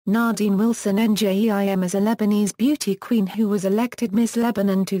Nadine Wilson Njeim is a Lebanese beauty queen who was elected Miss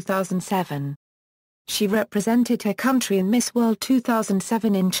Lebanon 2007. She represented her country in Miss World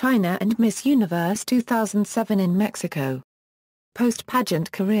 2007 in China and Miss Universe 2007 in Mexico.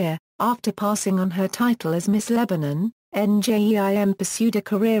 Post-pageant career: after passing on her title as Miss Lebanon, Njeim pursued a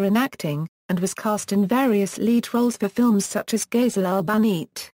career in acting, and was cast in various lead roles for films such as Ghazal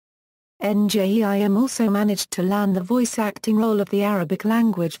al-Banit. Njeim also managed to land the voice acting role of the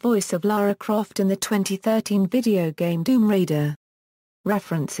Arabic-language voice of Lara Croft in the 2013 video game Tomb Raider.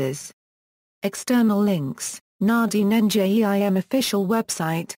 References. External links: Nadine Njeim official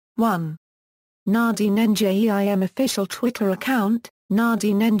website, 1. Nadine Njeim official Twitter account,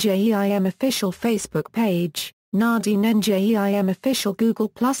 Nadine Njeim official Facebook page, Nadine Njeim official Google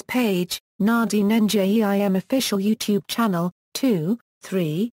Plus page, Nadine Njeim official YouTube channel, 2,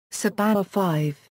 3, Sabah 5.